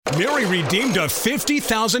Mary redeemed a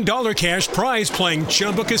 $50,000 cash prize playing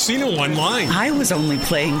Chumba Casino online. I was only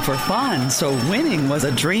playing for fun, so winning was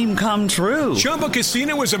a dream come true. Chumba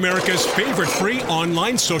Casino is America's favorite free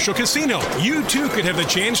online social casino. You, too, could have the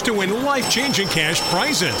chance to win life-changing cash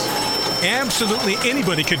prizes. Absolutely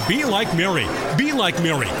anybody could be like Mary. Be like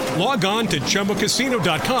Mary. Log on to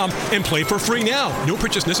ChumbaCasino.com and play for free now. No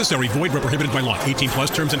purchase necessary. Void where prohibited by law. 18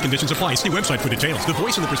 plus terms and conditions apply. See website for details. The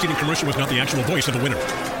voice of the preceding commercial was not the actual voice of the winner.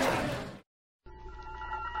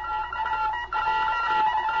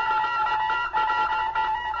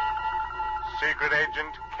 Secret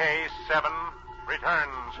Agent K7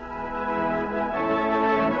 returns.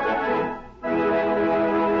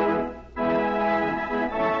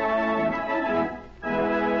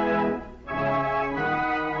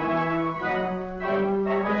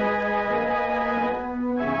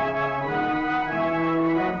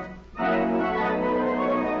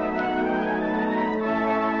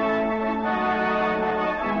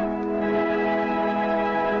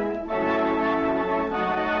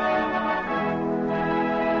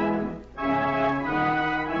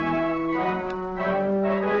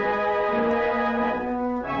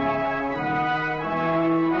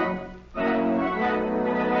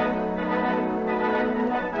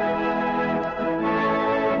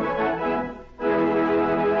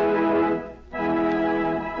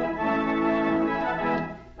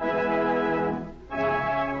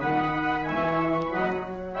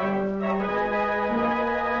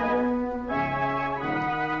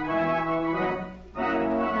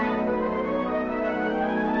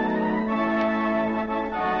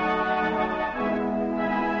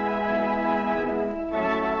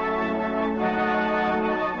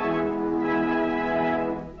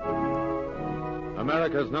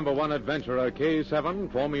 America's #1 adventurer,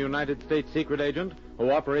 K7, former United States secret agent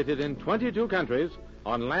who operated in 22 countries,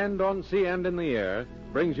 on land, on sea, and in the air,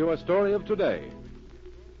 brings you a story of today.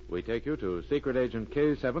 We take you to Secret Agent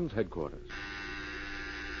K7's headquarters.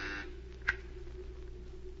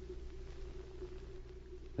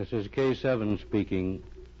 This is K7 speaking.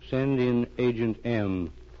 Send in Agent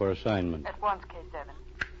M for assignment. At once, K7.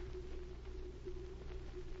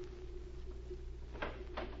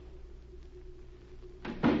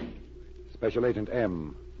 Special Agent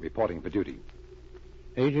M, reporting for duty.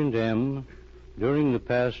 Agent M, during the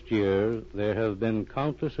past year, there have been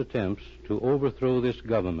countless attempts to overthrow this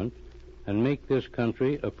government and make this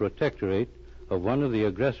country a protectorate of one of the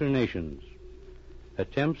aggressor nations.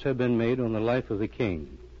 Attempts have been made on the life of the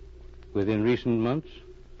king. Within recent months,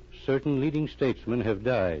 certain leading statesmen have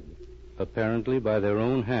died, apparently by their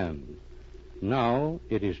own hand. Now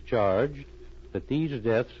it is charged that these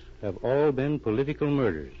deaths have all been political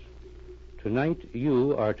murders. Tonight,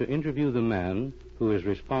 you are to interview the man who is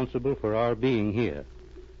responsible for our being here,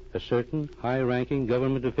 a certain high-ranking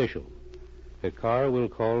government official. A car will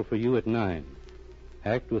call for you at 9.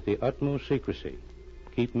 Act with the utmost secrecy.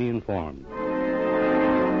 Keep me informed.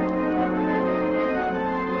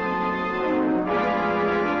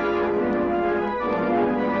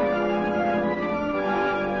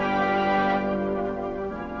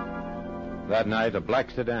 That night, a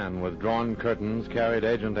black sedan with drawn curtains carried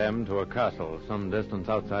Agent M to a castle some distance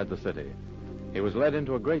outside the city. He was led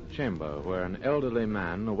into a great chamber where an elderly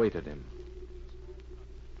man awaited him.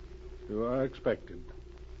 You are expected.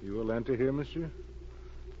 You will enter here, monsieur.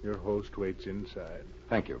 Your host waits inside.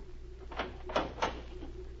 Thank you.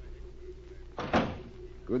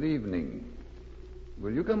 Good evening.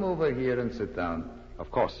 Will you come over here and sit down?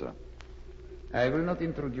 Of course, sir. I will not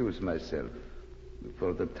introduce myself.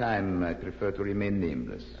 For the time, I prefer to remain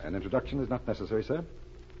nameless. An introduction is not necessary, sir.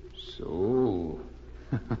 So,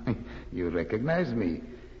 you recognize me.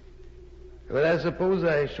 Well, I suppose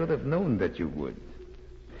I should have known that you would.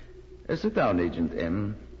 Sit down, Agent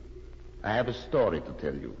M. I have a story to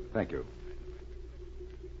tell you. Thank you.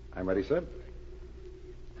 I'm ready, sir.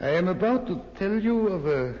 I am about to tell you of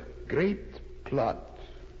a great plot.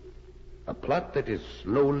 A plot that is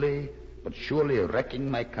slowly but surely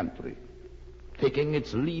wrecking my country. Taking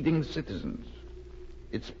its leading citizens,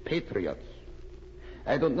 its patriots.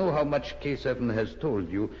 I don't know how much K7 has told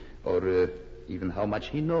you, or even how much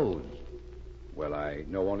he knows. Well, I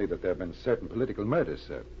know only that there have been certain political murders,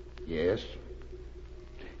 sir. Yes.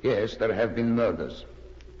 Yes, there have been murders.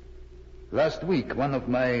 Last week, one of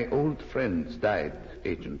my old friends died,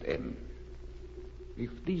 Agent M.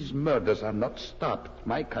 If these murders are not stopped,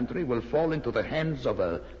 my country will fall into the hands of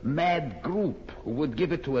a mad group who would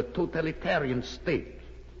give it to a totalitarian state.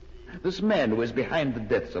 This man who is behind the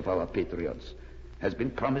deaths of our patriots has been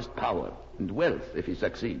promised power and wealth if he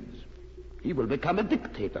succeeds. He will become a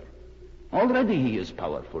dictator. Already he is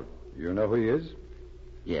powerful. You know who he is?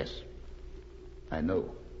 Yes, I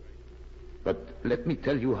know. But let me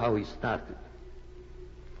tell you how he started.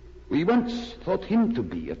 We once thought him to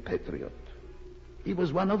be a patriot. He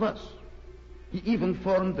was one of us. He even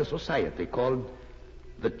formed a society called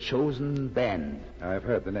the Chosen Band. I've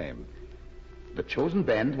heard the name. The Chosen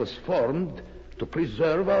Band was formed to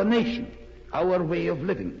preserve our nation, our way of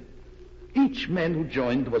living. Each man who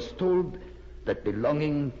joined was told that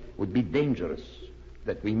belonging would be dangerous,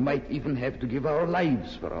 that we might even have to give our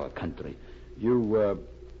lives for our country. You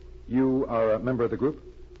are a member of the group?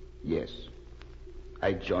 Yes.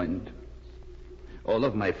 I joined. All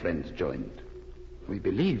of my friends joined. We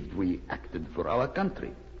believed we acted for our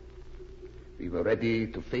country. We were ready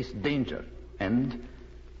to face danger, and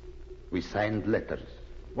we signed letters.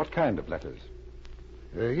 What kind of letters?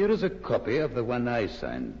 Here is a copy of the one I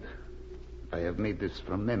signed. I have made this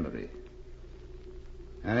from memory.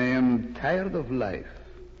 I am tired of life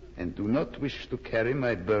and do not wish to carry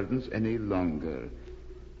my burdens any longer.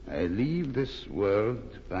 I leave this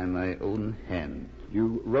world by my own hand.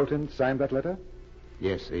 You wrote and signed that letter?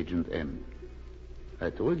 Yes, Agent M. I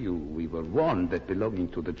told you we were warned that belonging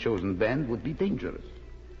to the Chosen Band would be dangerous.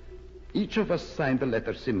 Each of us signed a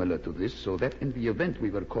letter similar to this so that in the event we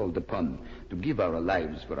were called upon to give our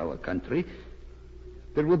lives for our country,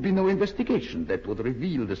 there would be no investigation that would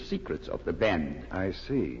reveal the secrets of the band. I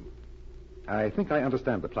see. I think I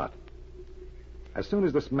understand the plot. As soon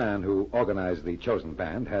as this man who organized the Chosen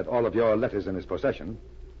Band had all of your letters in his possession,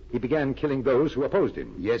 he began killing those who opposed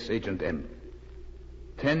him. Yes, Agent M.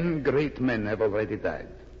 10 great men have already died.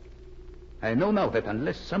 I know now that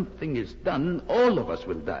unless something is done, all of us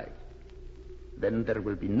will die. Then there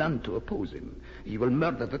will be none to oppose him. He will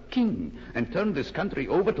murder the king and turn this country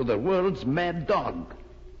over to the world's mad dog.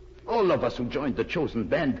 All of us who joined the Chosen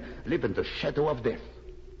Band live in the shadow of death.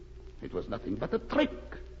 It was nothing but a trick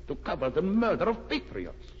to cover the murder of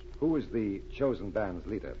patriots. Who is the Chosen Band's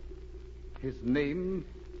leader? His name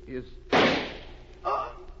is...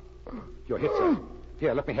 You're hit, sir.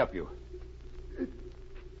 Here, let me help you.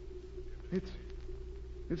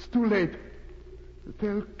 It's too late.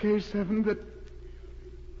 Tell K7 that...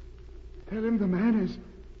 Tell him the man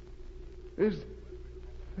is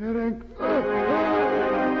Ferenc...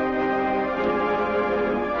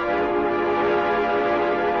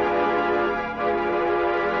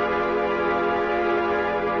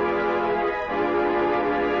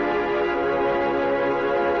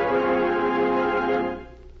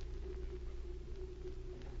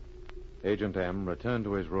 Agent M returned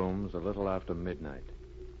to his rooms a little after midnight.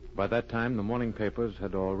 By that time, the morning papers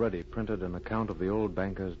had already printed an account of the old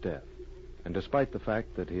banker's death. And despite the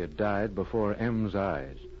fact that he had died before M's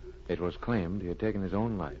eyes, it was claimed he had taken his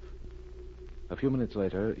own life. A few minutes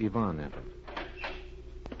later, Ivan entered.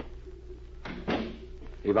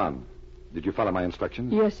 Ivan, did you follow my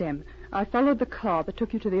instructions? Yes, M. I followed the car that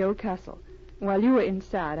took you to the old castle. While you were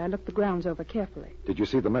inside, I looked the grounds over carefully. Did you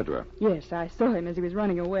see the murderer? Yes, I saw him as he was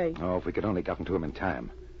running away. Oh, if we could only gotten to him in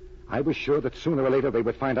time. I was sure that sooner or later they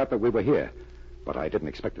would find out that we were here. But I didn't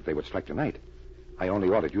expect that they would strike tonight. I only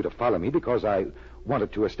ordered you to follow me because I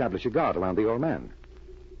wanted to establish a guard around the old man.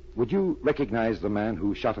 Would you recognize the man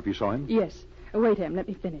who shot if you saw him? Yes. Wait, Em, let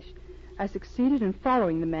me finish. I succeeded in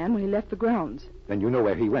following the man when he left the grounds. Then you know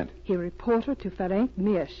where he went. He reported to Ferenc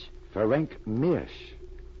Mirsch. Ferenc Mirsch.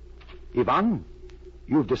 Ivan,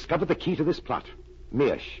 you've discovered the key to this plot.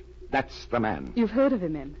 Mirsch. That's the man. You've heard of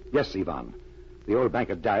him, Em? Yes, Ivan. The old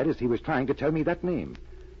banker died as he was trying to tell me that name.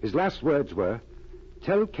 His last words were,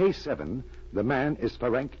 "Tell K7 the man is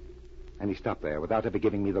Ferenc," and he stopped there without ever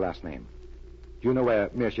giving me the last name. Do you know where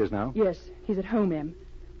Mirsch is now? Yes, he's at home, Em.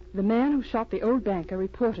 The man who shot the old banker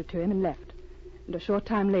reported to him and left. And a short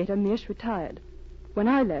time later, Mirsch retired. When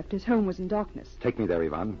I left, his home was in darkness. Take me there,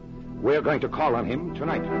 Ivan. We're going to call on him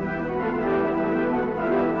tonight.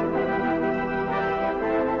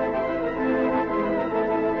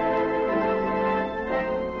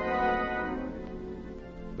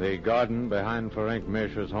 The garden behind Ferenc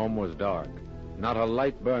Mirsch's home was dark. Not a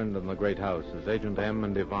light burned in the great house as Agent M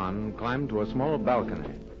and Ivan climbed to a small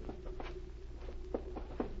balcony.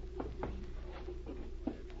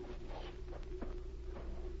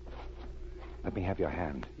 Let me have your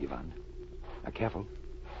hand, Ivan. Careful.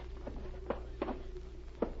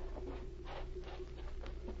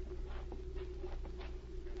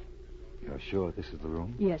 You're sure this is the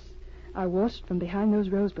room? Yes. I watched from behind those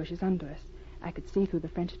rose bushes under us. I could see through the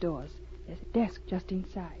French doors. There's a desk just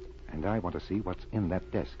inside. And I want to see what's in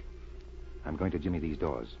that desk. I'm going to jimmy these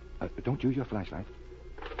doors. Don't use your flashlight.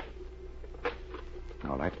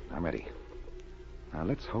 All right, I'm ready. Now,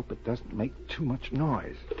 let's hope it doesn't make too much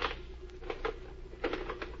noise.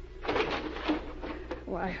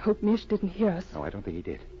 Oh, I hope Mish didn't hear us. No, I don't think he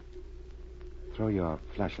did. Throw your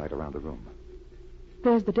flashlight around the room.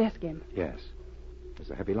 There's the desk, Em. Yes. There's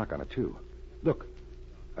a heavy lock on it, too. Look,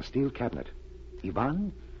 a steel cabinet.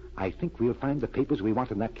 Ivan, I think we'll find the papers we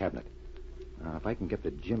want in that cabinet. Now, if I can get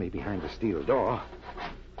the jimmy behind the steel door...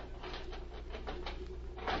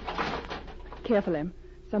 Careful, Em.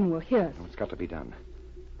 Someone will hear us. Oh, it's got to be done.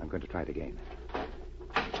 I'm going to try it again.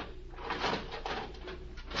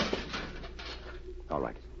 All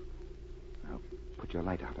right. Now, put your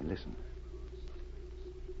light out and listen.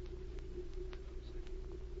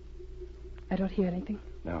 I don't hear anything.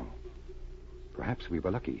 No. Perhaps we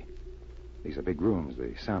were lucky. These are big rooms.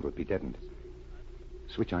 The sound would be deadened.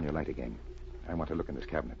 Switch on your light again. I want to look in this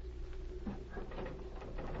cabinet.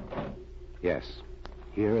 Yes.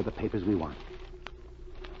 Here are the papers we want.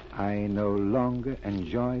 I no longer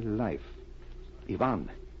enjoy life. Ivan,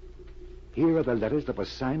 here are the letters that were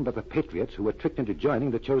signed by the patriots who were tricked into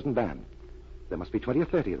joining the chosen band. There must be 20 or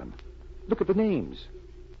 30 of them. Look at the names.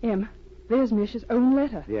 Em, there's Mish's own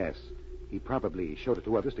letter. Yes. He probably showed it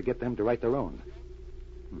to others to get them to write their own.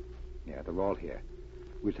 Yeah, they're all here.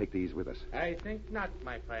 We'll take these with us. I think not,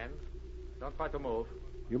 my friend. Don't try to move.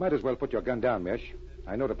 You might as well put your gun down, Mish.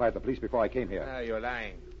 I notified the police before I came here. You're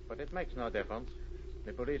lying. But it makes no difference.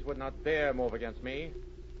 The police would not dare move against me.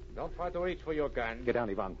 Don't try to reach for your gun. Get down,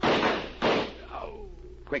 Ivan.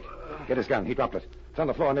 Quick, get his gun. He dropped it. It's on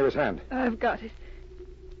the floor near his hand. I've got it.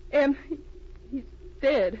 Em, he's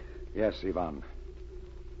dead. Yes, Ivan.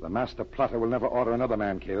 The master plotter will never order another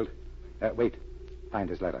man killed. Wait. Find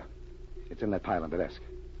his letter. It's in that pile on the desk.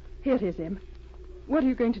 Here it is, Em. What are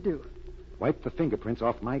you going to do? Wipe the fingerprints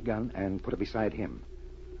off my gun and put it beside him.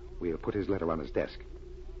 We'll put his letter on his desk.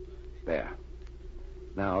 There.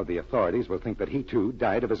 Now the authorities will think that he, too,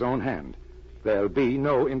 died of his own hand. There'll be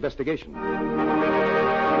no investigation.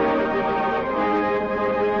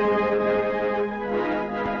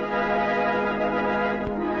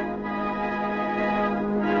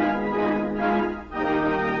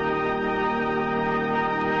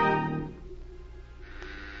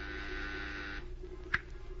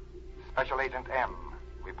 Special Agent M,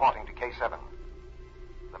 reporting to K7.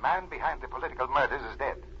 The man behind the political murders is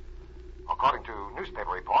dead. According to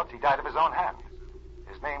newspaper reports, he died of his own hand.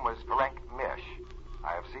 His name was Ferenc Mirsch.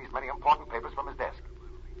 I have seized many important papers from his desk.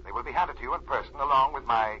 They will be handed to you in person along with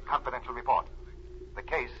my confidential report. The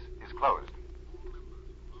case is closed.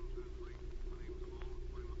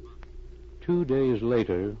 2 days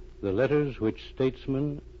later, the letters which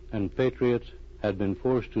statesmen and patriots had been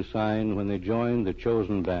forced to sign when they joined the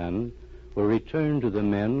chosen band were returned to the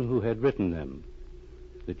men who had written them.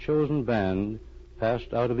 The chosen band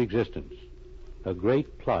passed out of existence. A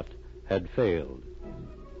great plot had failed.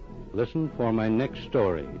 Listen for my next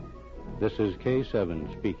story. This is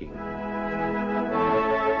K7 speaking.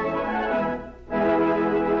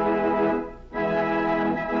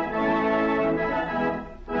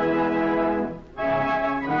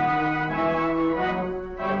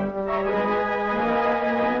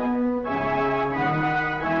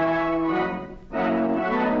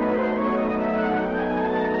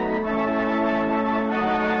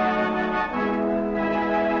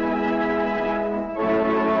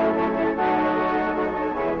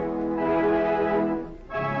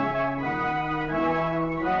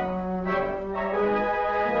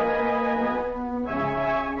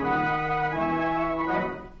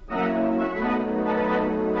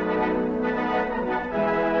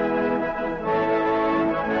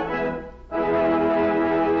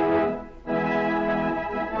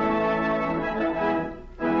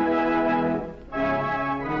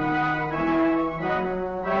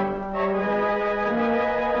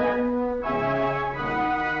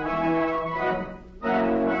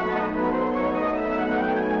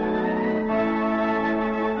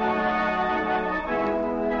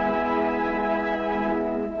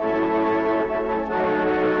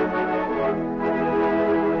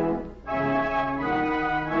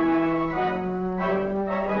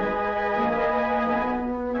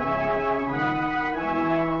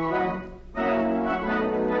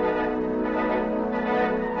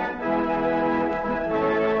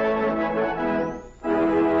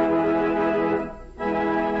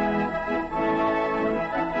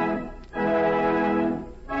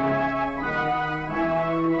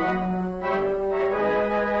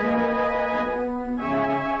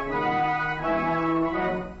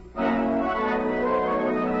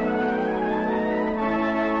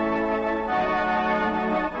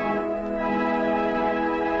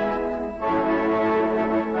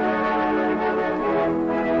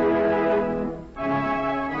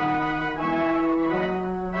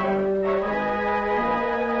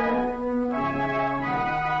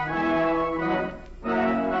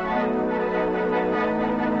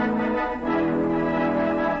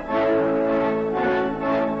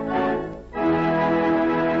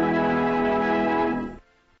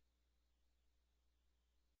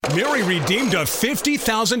 Mary redeemed a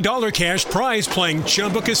 $50,000 cash prize playing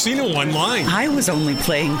Chumba Casino online. I was only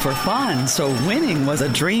playing for fun, so winning was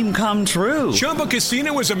a dream come true. Chumba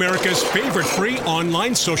Casino is America's favorite free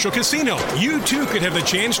online social casino. You too could have the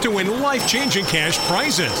chance to win life-changing cash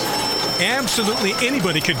prizes. Absolutely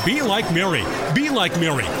anybody could be like Mary. Be like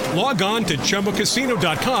Mary. Log on to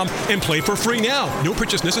ChumbaCasino.com and play for free now. No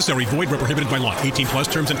purchase necessary. Void where prohibited by law. 18 plus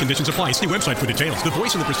terms and conditions apply. See website for details. The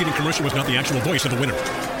voice in the preceding commercial was not the actual voice of the winner.